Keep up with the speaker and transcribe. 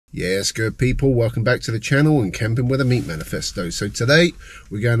Yes, good people, welcome back to the channel and Camping with a Meat Manifesto. So today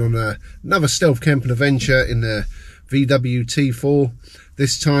we're going on another stealth camping adventure in the VWT4.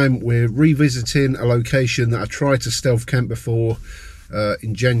 This time we're revisiting a location that I tried to stealth camp before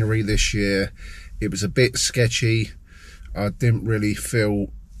in January this year. It was a bit sketchy. I didn't really feel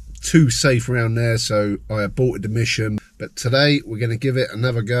too safe around there, so I aborted the mission. But today we're going to give it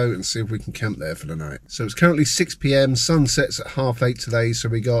another go and see if we can camp there for the night. So it's currently 6 PM, sun sets at 8:30 today, so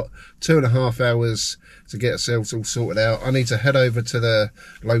we got 2.5 hours to get ourselves all sorted out. I need to head over to the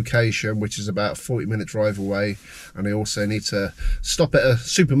location, which is about a 40-minute drive away, and I also need to stop at a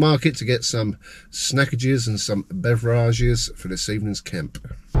supermarket to get some snackages and some beverages for this evening's camp.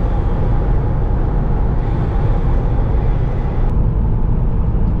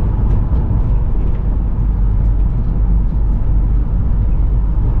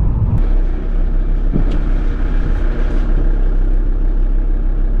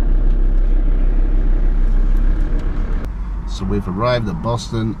 So we've arrived at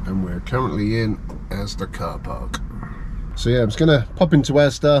Boston and we're currently in Asda car park. So yeah, I'm just gonna pop into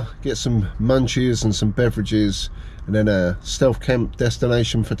Asda, get some munchies and some beverages, and then a stealth camp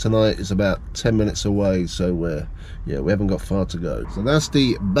destination for tonight is about 10 minutes away, so we haven't got far to go. So that's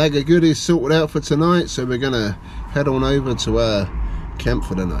the bag of goodies sorted out for tonight, so we're gonna head on over to our camp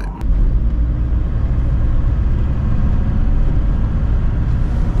for the night.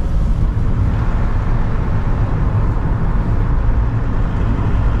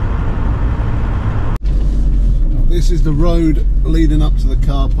 This is the road leading up to the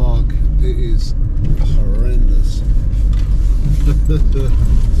car park. It is horrendous.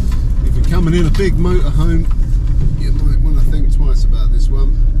 If you're coming in a big motorhome, you might want to think twice about this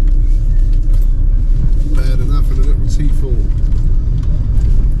one. Bad enough in a little T4.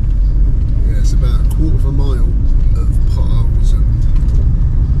 Yeah, it's about 1/4 mile of potholes and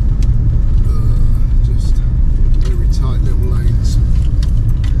just very tight little lanes.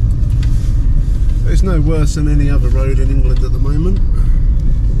 It's no worse than any other road in England at the moment.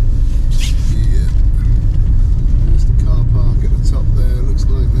 Yeah. There's the car park at the top there. Looks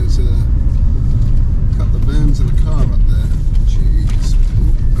like there's a couple of vans and a car up there. Jeez.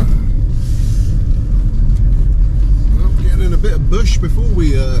 Well, getting in a bit of bush before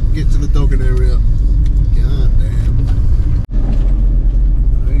we get to the dogging area. God damn.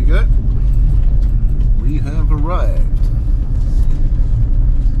 There you go. We have arrived.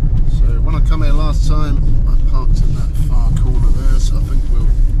 When I come here last time, I parked in that far corner there, so I think we'll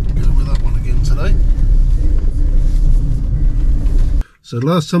go with that one again today. So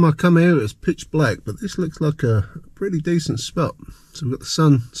last time I come here it was pitch black, but this looks like a pretty decent spot. So we've got the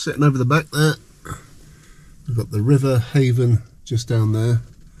sun setting over the back there. We've got the river haven just down there.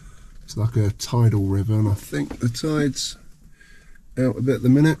 It's like a tidal river, and I think the tide's out a bit at the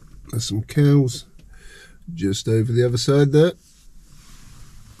minute. There's some cows just over the other side there.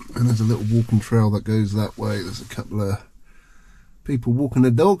 And there's a little walking trail that goes that way. There's a couple of people walking their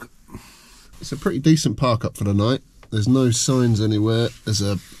dog. It's a pretty decent park up for the night. There's no signs anywhere. There's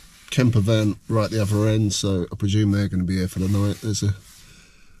a camper van right at the other end, so I presume they're going to be here for the night. There's a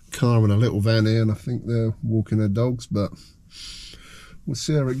car and a little van here, and I think they're walking their dogs, but we'll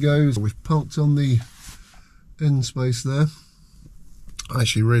see how it goes. We've parked on the end space there. I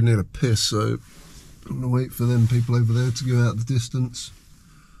actually really need a piss, so I'm going to wait for them people over there to go out the distance.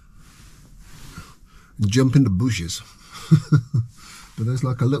 Jump into bushes. But there's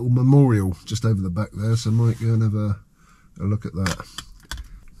like a little memorial just over the back there, so I might go and have a look at that.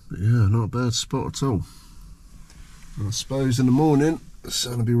 But yeah, not a bad spot at all. And I suppose in the morning the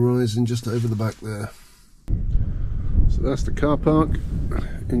sun will be rising just over the back there. So that's the car park.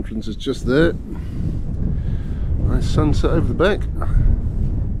 Entrance is just there. Nice sunset over the back.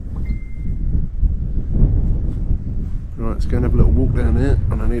 Right, let's go and have a little walk down here,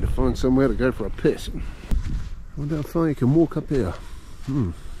 and I need to find somewhere to go for a piss. I wonder how far you can walk up here.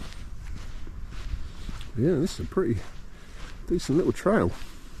 Yeah, this is a pretty decent little trail.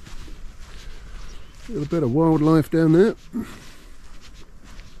 A little bit of wildlife down there.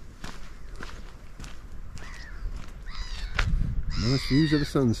 Nice views of the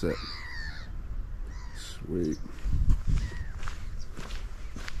sunset. Sweet.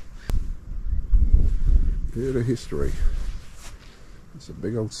 Bit of history. It's a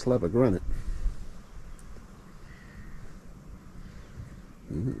big old slab of granite.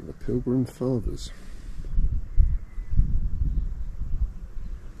 The Pilgrim Fathers.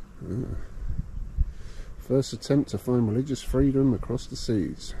 First attempt to find religious freedom across the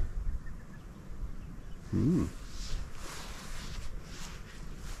seas.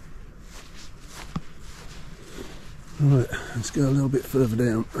 Right, let's go a little bit further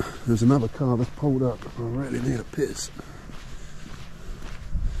down. There's another car that's pulled up. I really need a piss.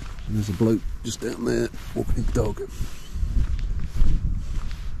 And there's a bloke just down there walking his dog.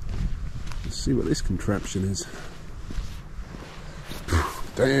 Let's see what this contraption is.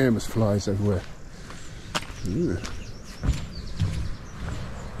 Damn, there's flies everywhere. Yeah.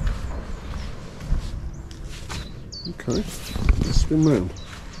 Okay, let's spin round.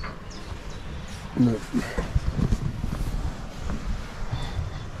 No.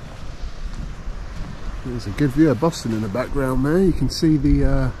 There's a good view of Boston in the background there. You can see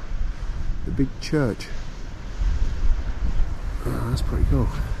the big church. Oh, that's pretty cool.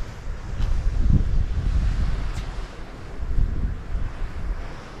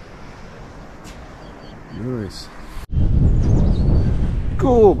 Nice.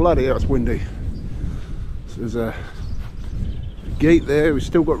 Cool, bloody hell, it's windy. So there's a gate there. We've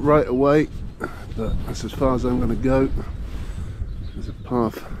still got right of way, but that's as far as I'm going to go. There's a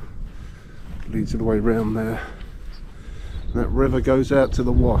path leads all the way around there. That river goes out to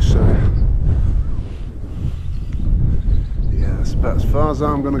the wash, so yeah, that's about as far as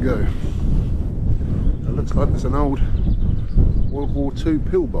I'm going to go. It looks like there's an old World War II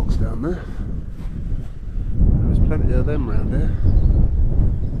pillbox down there. There's plenty of them around there.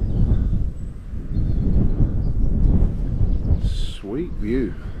 Sweet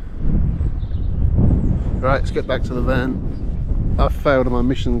view. Right, let's get back to the van. I failed on my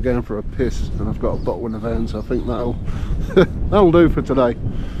mission going for a piss, and I've got a bottle in the van, so I think that'll do for today.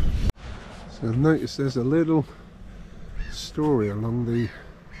 So notice there's a little story along the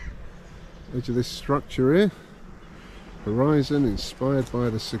edge of this structure here. Horizon, inspired by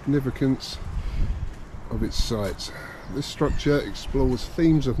the significance of its sites. This structure explores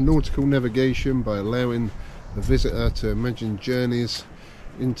themes of nautical navigation by allowing the visitor to imagine journeys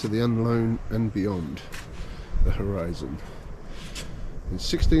into the unknown and beyond the horizon. In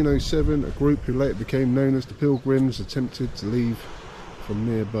 1607, a group who later became known as the Pilgrims attempted to leave from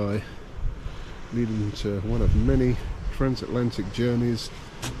nearby, leading to one of many transatlantic journeys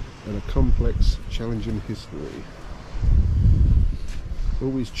and a complex, challenging history.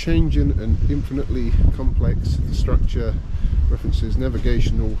 Always changing and infinitely complex, the structure references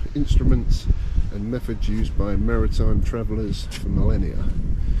navigational instruments and methods used by maritime travellers for millennia,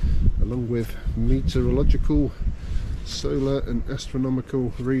 along with meteorological, solar and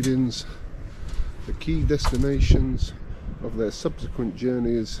astronomical readings. The key destinations of their subsequent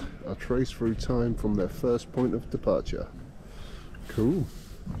journeys are traced through time from their first point of departure. Cool.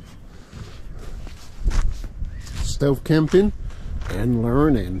 Stealth camping and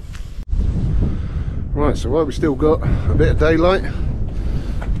learning. Right, so while we still got a bit of daylight,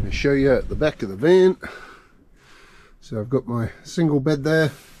 let me show you at the back of the van. So I've got my single bed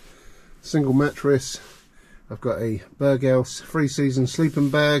there, single mattress. I've got a Berghaus 3-season sleeping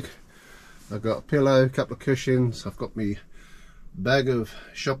bag. I've got a pillow, a couple of cushions. I've got my bag of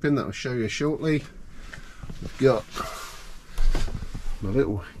shopping that I'll show you shortly. I've got my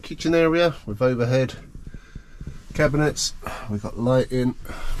little kitchen area with overhead cabinets. We've got lighting,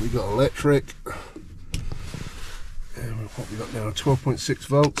 we've got electric. And what we got now, 12.6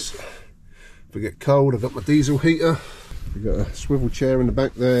 volts. If we get cold, I've got my diesel heater. We've got a swivel chair in the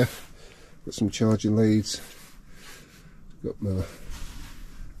back there. Got some charging leads. Got my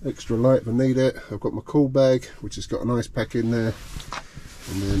extra light if I need it. I've got my cool bag, which has got an ice pack in there.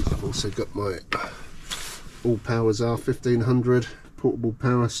 And then I've also got my All Powers R1500 portable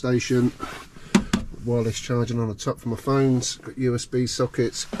power station. Wireless charging on the top for my phones. Got USB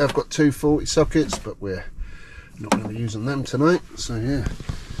sockets. I've got 240 sockets, but we're not going to be using them tonight. So yeah,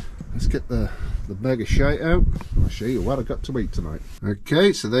 let's get the bag of shite out. I'll show you what I got to eat tonight.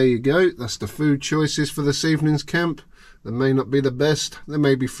 Okay, so there you go. That's the food choices for this evening's camp. They may not be the best, they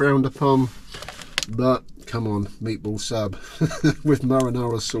may be frowned upon, but come on, meatball sub with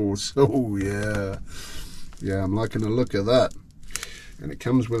marinara sauce. Oh yeah, yeah, I'm liking the look of that. And it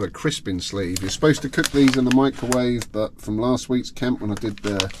comes with a crisping sleeve. You're supposed to cook these in the microwave, but from last week's camp when I did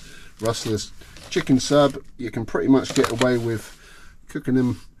the Rustler's chicken sub, you can pretty much get away with cooking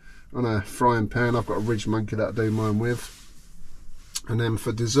them on a frying pan. I've got a ridgemonkey that I do mine with. And then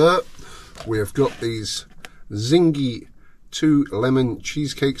for dessert, we have got these zingy 2 lemon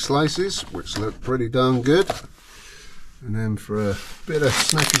cheesecake slices, which look pretty darn good. And then for a bit of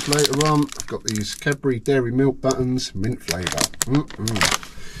snackage later on, I've got these Cadbury Dairy Milk Buttons, mint flavour.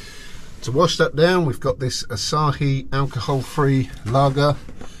 To wash that down, we've got this Asahi alcohol-free lager.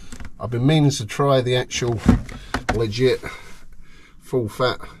 I've been meaning to try the actual legit full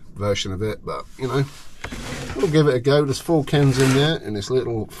fat version of it, but you know, we'll give it a go. There's 4 cans in there in this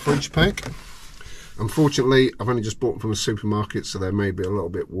little fridge pack. Unfortunately, I've only just bought them from a supermarket, so they may be a little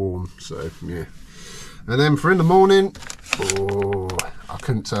bit warm, so yeah. And then for in the morning, oh, I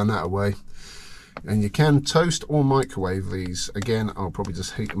couldn't turn that away. And you can toast or microwave these. Again, I'll probably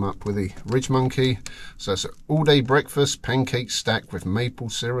just heat them up with the ridgemonkey. So it's an all-day breakfast pancake stack with maple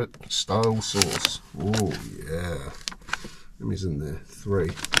syrup style sauce. Oh yeah. How many's in there? 3.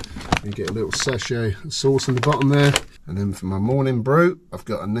 You get a little sachet of sauce in the bottom there. And then for my morning brew, I've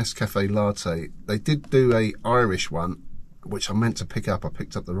got a Nescafe latte. They did do a Irish one, which I meant to pick up. I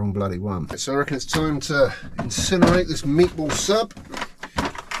picked up the wrong bloody one. So I reckon it's time to incinerate this meatball sub.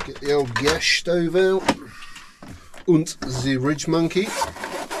 Get the old gas stove out. And the ridgemonkey.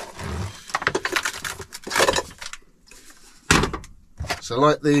 So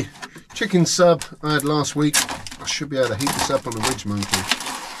like the chicken sub I had last week, I should be able to heat this up on the ridgemonkey.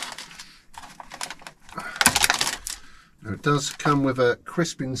 Now it does come with a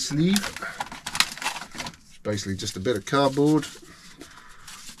crisping sleeve. It's basically just a bit of cardboard.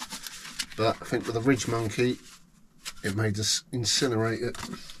 But I think with the ridgemonkey, it may just incinerate it.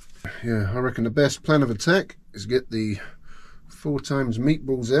 Yeah, I reckon the best plan of attack is get the 4 times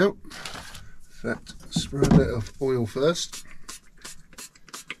meatballs out. In fact, spray a bit of oil first.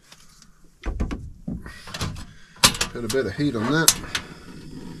 Put a bit of heat on that.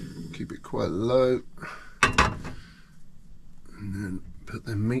 Keep it quite low. And then put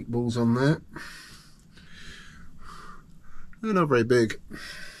the meatballs on there. They're not very big,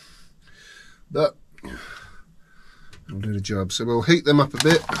 but it'll do the job. So we'll heat them up a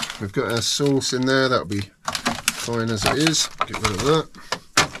bit. We've got our sauce in there. That'll be fine as it is. Get rid of that.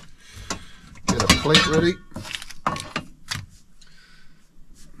 Get a plate ready.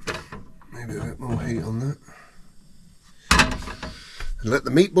 Maybe a bit more heat on that. And let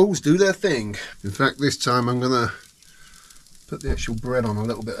the meatballs do their thing. In fact, this time I'm going to put the actual bread on a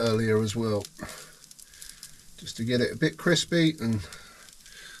little bit earlier as well. Just to get it a bit crispy and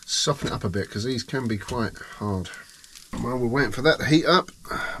soften it up a bit, because these can be quite hard. While we're waiting for that to heat up,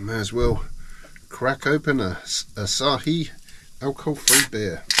 I may as well crack open a Asahi alcohol-free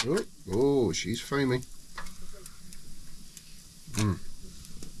beer. Oh, she's foaming.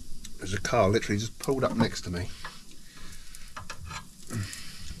 There's a car literally just pulled up next to me.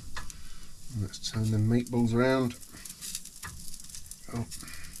 Let's turn the meatballs around. Oh.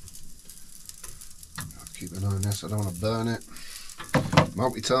 I'll keep an eye on this, I don't want to burn it.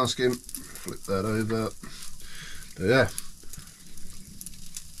 Multitasking, flip that over. But yeah.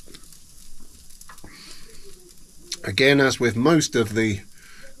 Again, as with most of the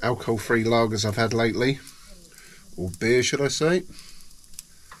alcohol-free lagers I've had lately, or beer should I say.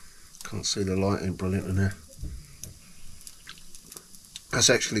 Can't see, the light ain't brilliant in here. That's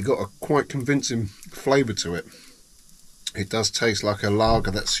actually got a quite convincing flavour to it. It does taste like a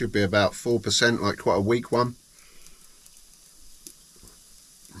lager that should be about 4%, like quite a weak one.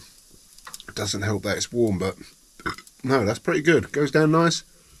 It doesn't help that it's warm, but no, that's pretty good. Goes down nice.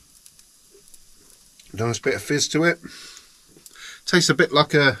 Nice bit of fizz to it. Tastes a bit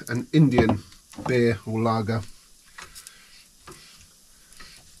like an Indian beer or lager.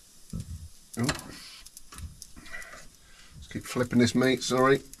 Oh. Let's keep flipping this meat,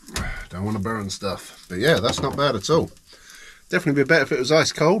 sorry. Don't want to burn stuff. But yeah, that's not bad at all. Definitely be better if it was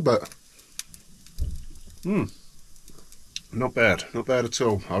ice cold, but not bad. Not bad at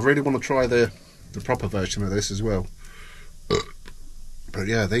all. I really want to try the proper version of this as well. But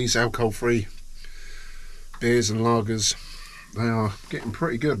yeah, these alcohol-free beers and lagers, they are getting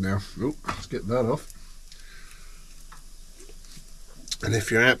pretty good now. Oh, let's get that off. And if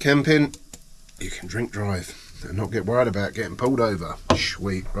you're out camping, you can drink drive and not get worried about getting pulled over.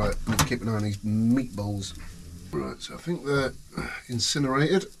 Sweet. Right, need to keep an eye on these meatballs. Right, so I think they're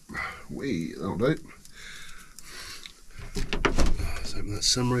incinerated. That'll do. Let's open that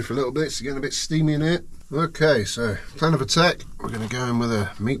sunroof a little bit. It's getting a bit steamy in here. Okay, so plan of attack. We're going to go in with the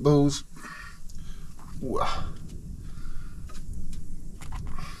meatballs. Ooh.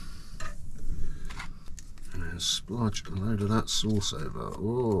 And then splodge a load of that sauce over.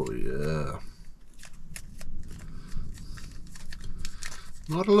 Oh yeah.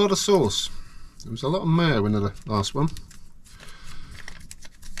 Not a lot of sauce. There was a lot of mayo in the last one.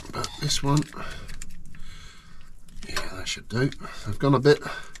 But this one, yeah, that should do. I've gone a bit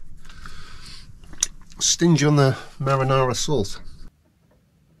stingy on the marinara sauce.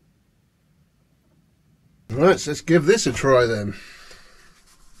 Right, so let's give this a try then.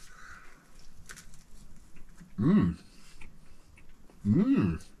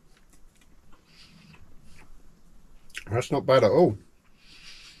 That's not bad at all.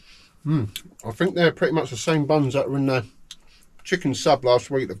 I think they're pretty much the same buns that were in the chicken sub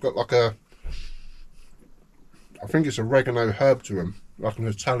last week. They've got like a I think it's oregano herb to them, like an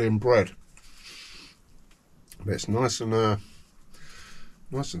Italian bread. But it's nice and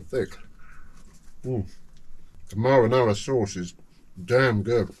thick. The marinara sauce is damn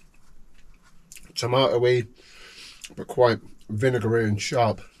good. Tomatoey, but quite vinegary and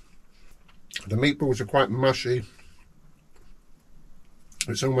sharp. The meatballs are quite mushy.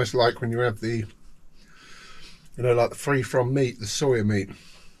 It's almost like when you have the, you know, like the free from meat, the soya meat.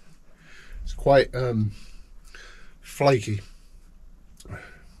 It's quite flaky.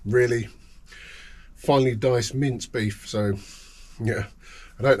 Really finely diced minced beef. So yeah,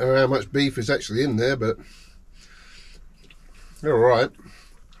 I don't know how much beef is actually in there, but they're alright.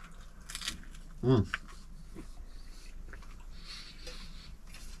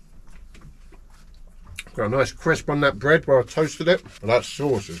 Got a nice crisp on that bread where I toasted it. But that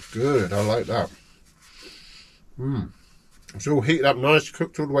sauce is good, I like that. It's all heated up nice,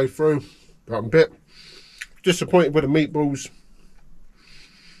 cooked all the way through. But I'm a bit disappointed with the meatballs.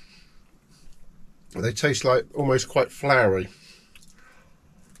 They taste like almost quite floury.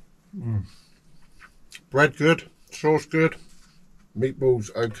 Bread good, sauce good,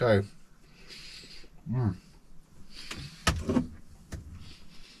 meatballs okay.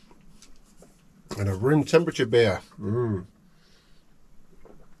 And a room temperature beer.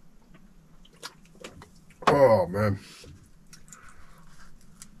 Oh man.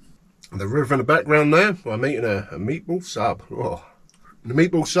 And the river in the background there, well, I'm eating a meatball sub. Oh. The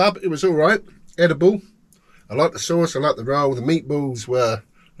meatball sub, it was alright, edible. I like the sauce, I like the roll. The meatballs were,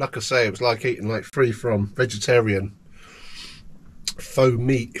 like I say, it was like eating like free from vegetarian faux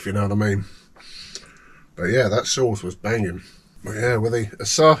meat, if you know what I mean. But yeah, that sauce was banging. But yeah, with the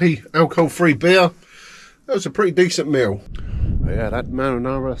Asahi alcohol-free beer, that was a pretty decent meal. But yeah, that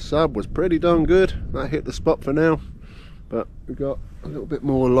marinara sub was pretty darn good. That hit the spot for now. But we've got a little bit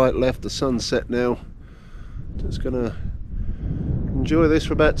more light left, the sun's set now. Just gonna enjoy this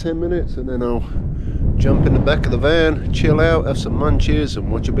for about 10 minutes and then I'll jump in the back of the van, chill out, have some munchies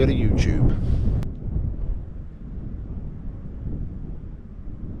and watch a bit of YouTube.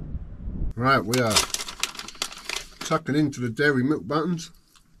 Right, we are tucking into the dairy milk buttons.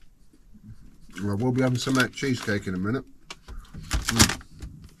 I will be having some of that cheesecake in a minute.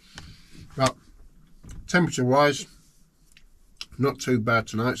 But temperature wise, not too bad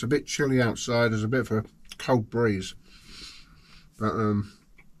tonight. It's a bit chilly outside, there's a bit of a cold breeze. But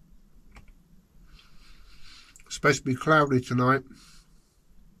it's supposed to be cloudy tonight,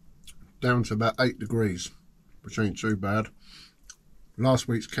 down to about 8 degrees, which ain't too bad. Last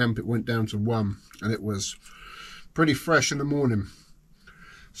week's camp it went down to 1 and it was pretty fresh in the morning.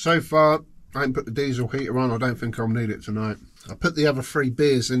 So far I ain't put the diesel heater on, I don't think I'll need it tonight. I put the other 3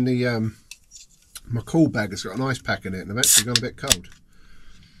 beers in the my cool bag, it's got an ice pack in it and they've actually gone a bit cold.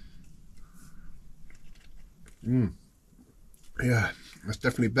 Yeah, that's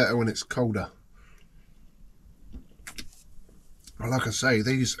definitely better when it's colder. Like I say,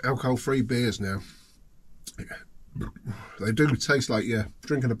 these alcohol-free beers now, they do taste like you're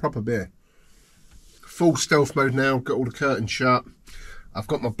drinking a proper beer. Full stealth mode now, got all the curtains shut. I've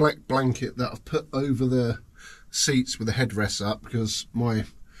got my black blanket that I've put over the seats with the headrests up because my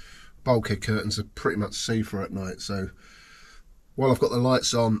bulkhead curtains are pretty much see-through at night. So while I've got the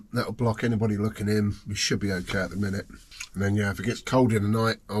lights on, that'll block anybody looking in. We should be okay at the minute. And then yeah, if it gets cold in the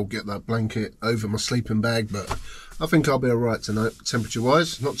night, I'll get that blanket over my sleeping bag. But I think I'll be alright tonight, temperature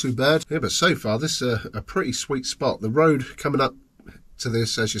wise, not too bad. Yeah, but so far this is a pretty sweet spot. The road coming up to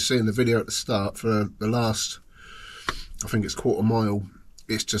this, as you see in the video at the start, for the last, I think it's quarter mile,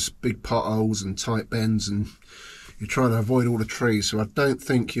 it's just big potholes and tight bends and you're trying to avoid all the trees. So I don't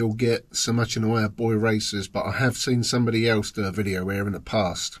think you'll get so much in the way of boy races, but I have seen somebody else do a video here in the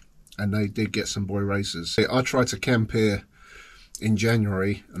past and they did get some boy races. I tried to camp here in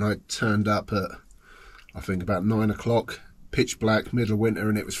January and I turned up at, I think about 9 o'clock, pitch black, middle of winter,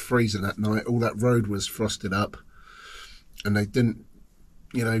 and it was freezing that night. All that road was frosted up and they didn't,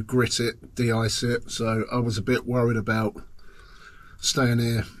 you know, grit it, de-ice it. So I was a bit worried about staying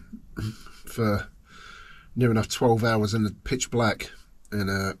here for near enough 12 hours in the pitch black,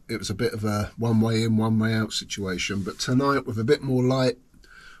 and it was a bit of a one way in, one way out situation. But tonight, with a bit more light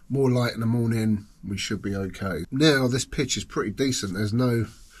in the morning, we should be okay. Now this pitch is pretty decent, there's no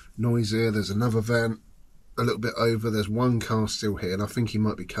noise here. There's another van a little bit over, there's one car still here and I think he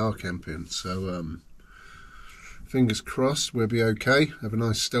might be car camping. So fingers crossed we'll be okay, have a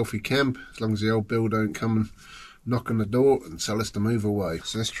nice stealthy camp, as long as the old Bill don't come and knock on the door and tell us to move away.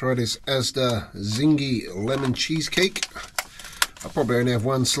 So let's try this Asda Zingy lemon cheesecake. I'll probably only have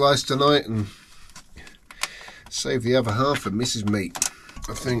 1 slice tonight and save the other half for Mrs. Meat.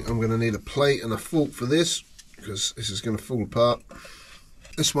 I think I'm going to need a plate and a fork for this. because this is going to fall apart.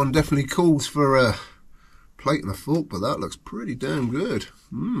 This one definitely calls for a plate and a fork, but that looks pretty damn good.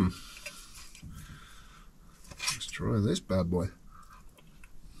 Let's try this bad boy.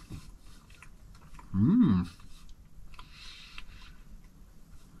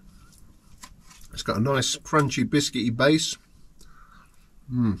 It's got a nice crunchy biscuity base.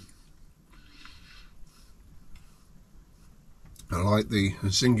 I like the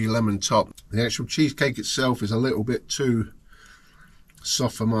zingy lemon top. The actual cheesecake itself is a little bit too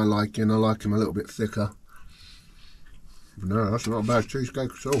soft for my liking. I like them a little bit thicker. But no, that's not a bad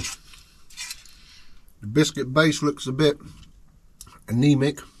cheesecake at all. The biscuit base looks a bit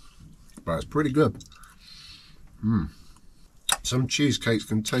anemic, but it's pretty good. Some cheesecakes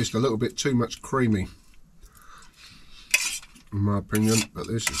can taste a little bit too much creamy, in my opinion, but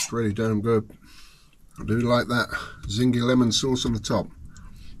this is pretty damn good. I do like that zingy lemon sauce on the top.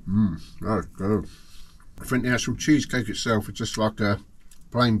 That's good. I think the actual cheesecake itself is just like a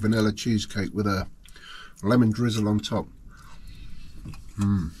plain vanilla cheesecake with a lemon drizzle on top.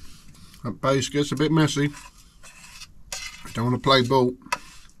 That base gets a bit messy. Don't want to play ball.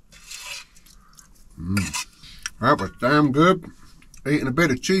 That was damn good. Eating a bit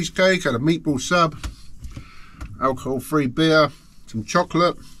of cheesecake, had a meatball sub, alcohol-free beer, some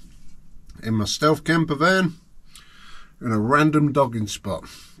chocolate, in my stealth camper van, in a random dogging spot.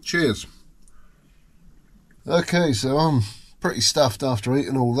 Cheers. Okay, so I'm pretty stuffed after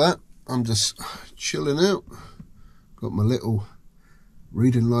eating all that. I'm just chilling out. Got my little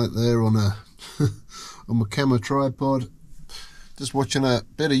reading light there on a on my camera tripod. Just watching a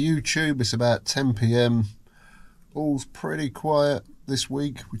bit of YouTube. It's about 10 PM. All's pretty quiet this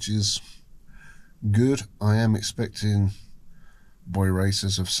week, which is good. I am expecting boy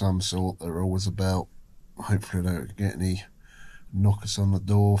races of some sort. They're always about. Hopefully they don't get any knockers on the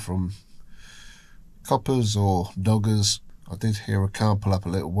door from coppers or doggers. I did hear a car pull up a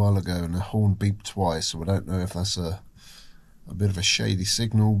little while ago and the horn beeped twice, so I don't know if that's a bit of a shady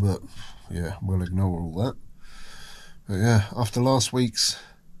signal, but yeah, we'll ignore all that. But yeah, after last week's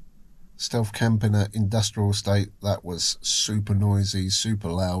stealth camping at Industrial Estate, that was super noisy, super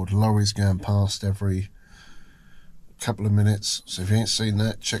loud, lorries going past every couple of minutes. So if you ain't seen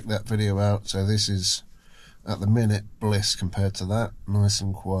that, check that video out. So this is at the minute bliss compared to that, nice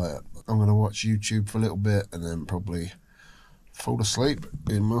and quiet. I'm going to watch YouTube for a little bit and then probably fall asleep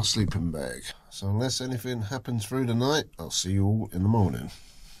in my sleeping bag. So unless anything happens through the night, I'll see you all in the morning.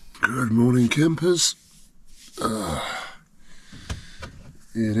 Good morning, campers.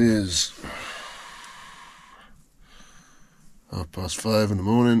 It is 5:30 in the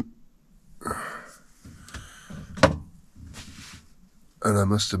morning, and I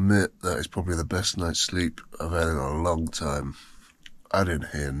must admit that is probably the best night's sleep I've had in a long time. I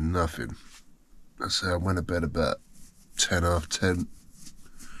didn't hear nothing. So I went to bed about 10 after 10.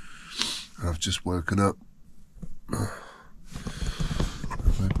 I've just woken up. I've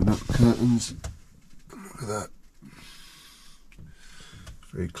opened up the curtains. Look at that.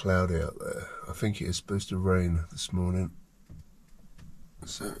 Very cloudy out there. I think it is supposed to rain this morning.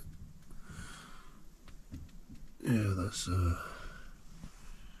 So, yeah, that's a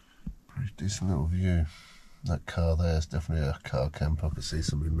pretty decent little view. That car there is definitely a car camp. I can see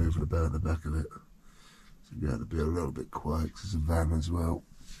somebody moving about in the back of it. So you have to be a little bit quiet because there's a van as well.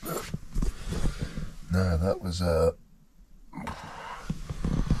 No, that was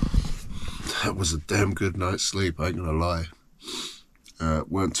a damn good night's sleep, I ain't gonna lie.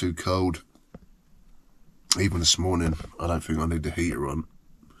 Weren't too cold. Even this morning, I don't think I need the heater on.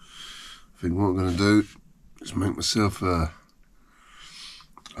 I think what I'm gonna do is make myself a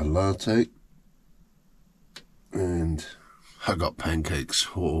latte. And I got pancakes.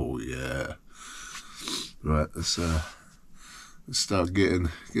 Oh yeah. Right, let's start getting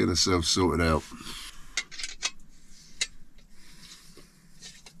ourselves sorted out.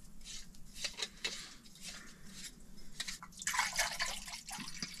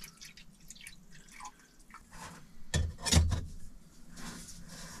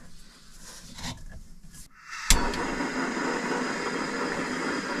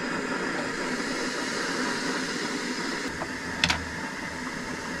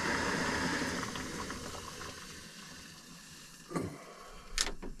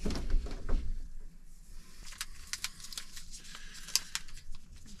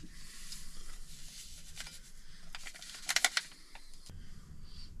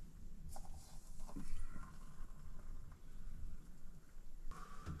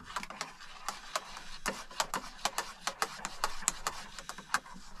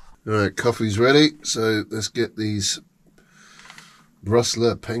 Alright, coffee's ready, so let's get these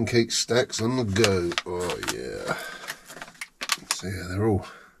Rustler pancake stacks on the go. Oh yeah. So yeah, they're all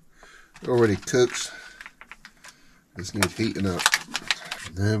already cooked. Just need heating up.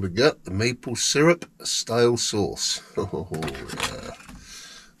 There we got the maple syrup style sauce. Oh yeah.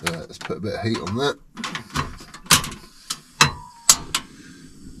 Right, let's put a bit of heat on that.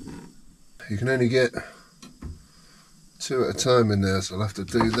 You can only get 2 at a time in there, so I'll have to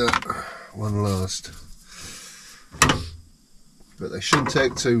do that one last. But they shouldn't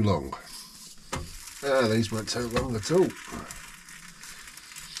take too long. These won't take long at all.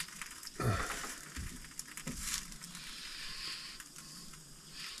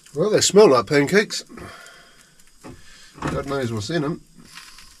 Well, they smell like pancakes. God knows what's in them.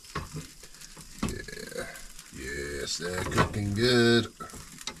 Yeah, yes, they're cooking good.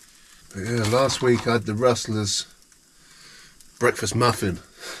 But yeah, last week I had the Rustler's breakfast muffin.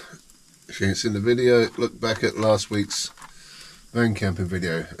 If you ain't seen the video, look back at last week's van camping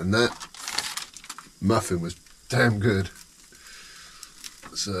video, and that muffin was damn good.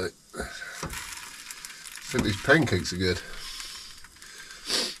 So I think these pancakes are good.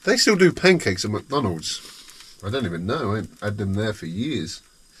 They still do pancakes at McDonald's. I don't even know. I ain't had them there for years.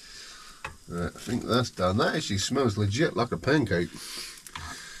 I think that's done. That actually smells legit like a pancake.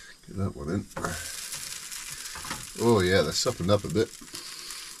 Get that one in. Oh yeah, they're softened up a bit.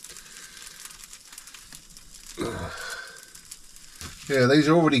 Yeah, these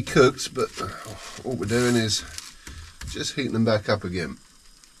are already cooked, but all we're doing is just heating them back up again.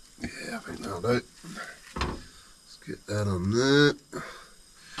 Yeah, I think that'll do. Let's get that on there.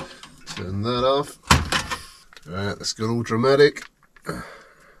 Turn that off. Alright, let's get all dramatic.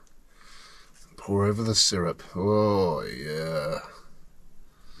 Pour over the syrup. Oh yeah.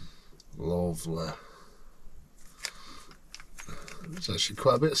 Lovely. There's actually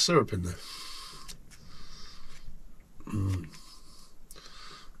quite a bit of syrup in there.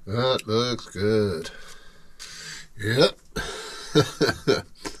 That looks good. Yep.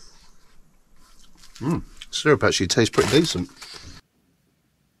 Syrup actually tastes pretty decent.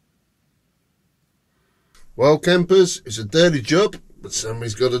 Well, campers, it's a dirty job, but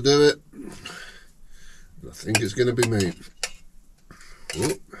somebody's got to do it. I think it's going to be me.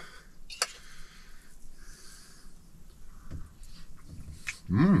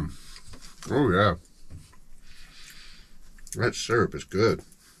 Oh yeah. That syrup is good.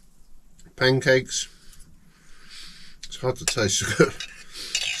 Pancakes. It's hard to taste.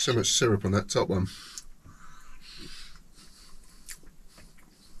 So much syrup on that top one.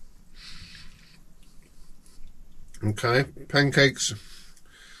 Okay, pancakes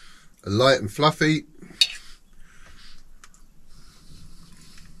are light and fluffy.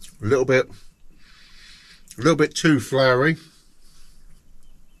 A little bit too floury,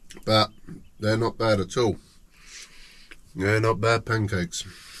 but they're not bad at all. They're not bad pancakes.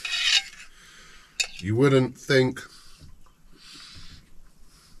 You wouldn't think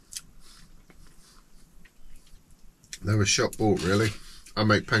they were shop bought, really. I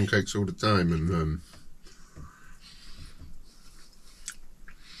make pancakes all the time, and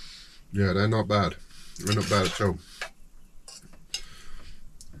yeah, they're not bad. They're not bad at all.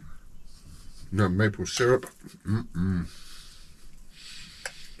 No maple syrup.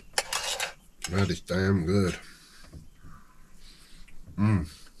 That is damn good.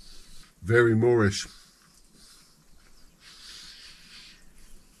 Very Moorish.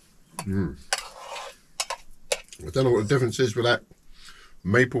 I don't know what the difference is with that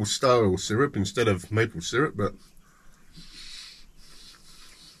maple style syrup instead of maple syrup, but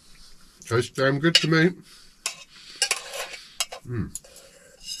tastes damn good to me.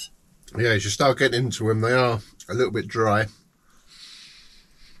 Yeah, as you start getting into them, they are a little bit dry,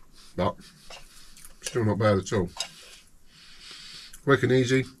 but still not bad at all. Quick and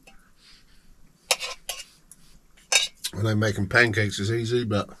easy. I know making pancakes is easy,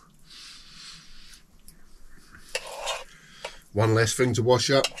 but one less thing to wash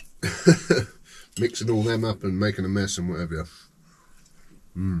up. Mixing all them up and making a mess and whatever.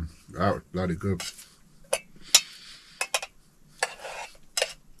 That was bloody good.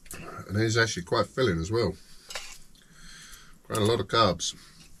 And it is actually quite filling as well. Quite a lot of carbs.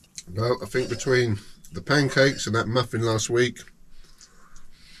 Well, I think between the pancakes and that muffin last week,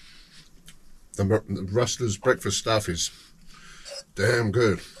 the Rustler's breakfast stuff is damn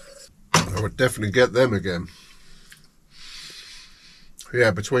good. I would definitely get them again.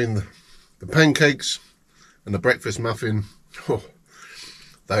 Yeah, between the pancakes and the breakfast muffin, oh,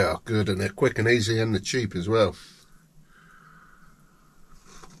 they are good, and they're quick and easy, and they're cheap as well.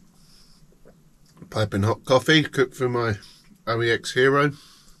 Piping hot coffee, cooked for my OEX Hero.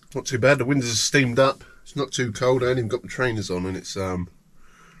 Not too bad, the windows are steamed up. It's not too cold. I ain't even got my trainers on, and it's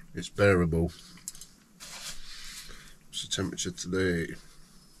bearable. What's the temperature today?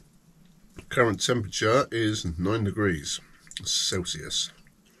 Current temperature is 9 degrees Celsius.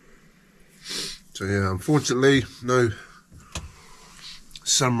 So yeah, unfortunately no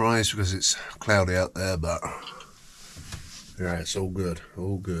sunrise because it's cloudy out there, but yeah, it's all good,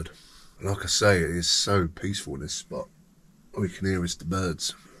 all good. Like I say, it is so peaceful in this spot. All you can hear is the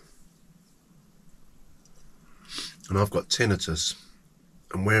birds. And I've got tinnitus,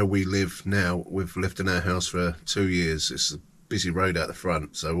 and where we live now, we've lived in our house for 2 years. It's a busy road out the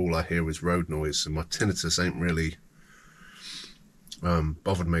front, so all I hear is road noise, and my tinnitus ain't really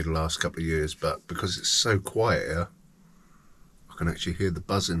bothered me the last couple of years, but because it's so quiet here, I can actually hear the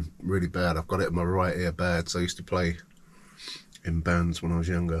buzzing really bad. I've got it in my right ear bad, so I used to play in bands when I was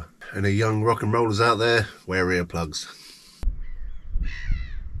younger. Any young rock and rollers out there, wear earplugs.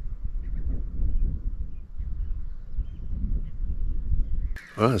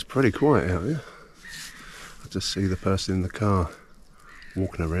 Well, it's pretty quiet out here. I just see the person in the car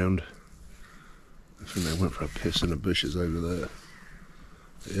walking around. I think they went for a piss in the bushes over there.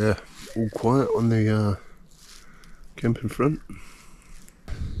 But yeah, all quiet on the camping front.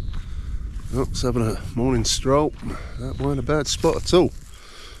 Oh, just having a morning stroll. That weren't a bad spot at all.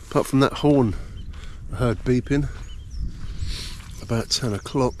 Apart from that horn I heard beeping about 10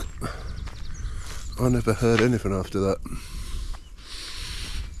 o'clock. I never heard anything after that.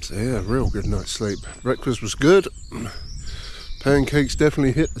 So yeah, real good night's sleep. Breakfast was good. Pancakes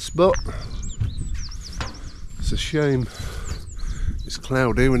definitely hit the spot. It's a shame it's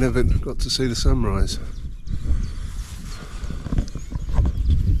cloudy, we never got to see the sunrise.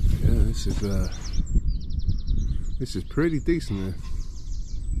 Yeah, this is pretty decent here.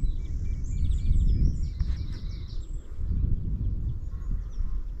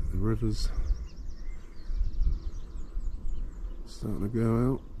 The river's starting to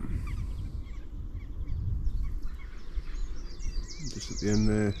go out. Just at the end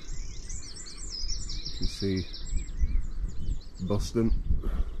there, you can see Boston,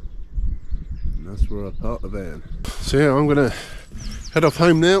 and that's where I parked the van. So yeah, I'm gonna head off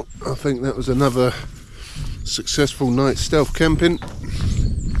home now. I think that was another successful night stealth camping.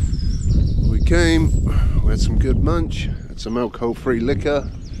 We came, we had some good munch, had some alcohol-free liquor,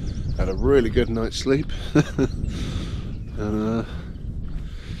 had a really good night's sleep. And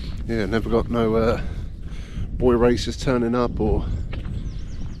yeah, never got no boy racers turning up or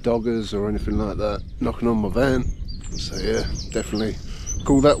doggers or anything like that knocking on my van. So yeah, definitely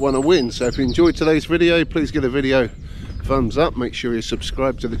call that one a win. So if you enjoyed today's video, please give the video a thumbs up. Make sure you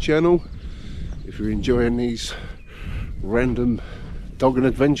subscribe to the channel if you're enjoying these random dogging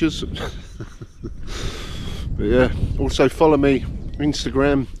adventures. But yeah, also follow me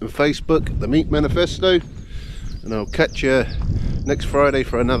Instagram and Facebook, the Meat Manifesto, and I'll catch you next Friday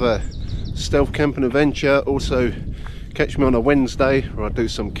for another stealth camping adventure. Also catch me on a Wednesday where I do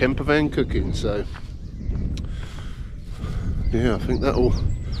some camper van cooking. So yeah, I think that'll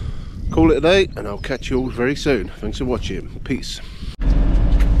call it a day, and I'll catch you all very soon. Thanks for watching. Peace.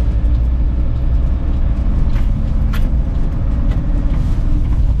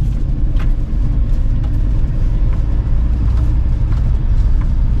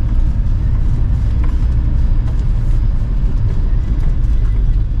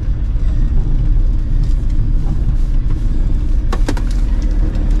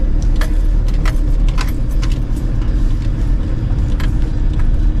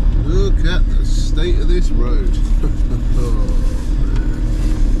 State of this road. Oh,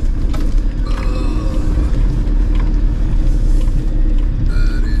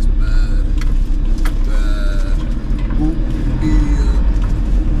 that is bad. Bad. Ooh,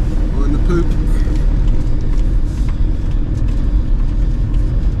 yeah. On the poop.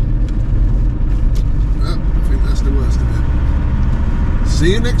 Well, I think that's the worst of it.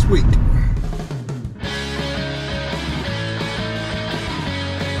 See you next week.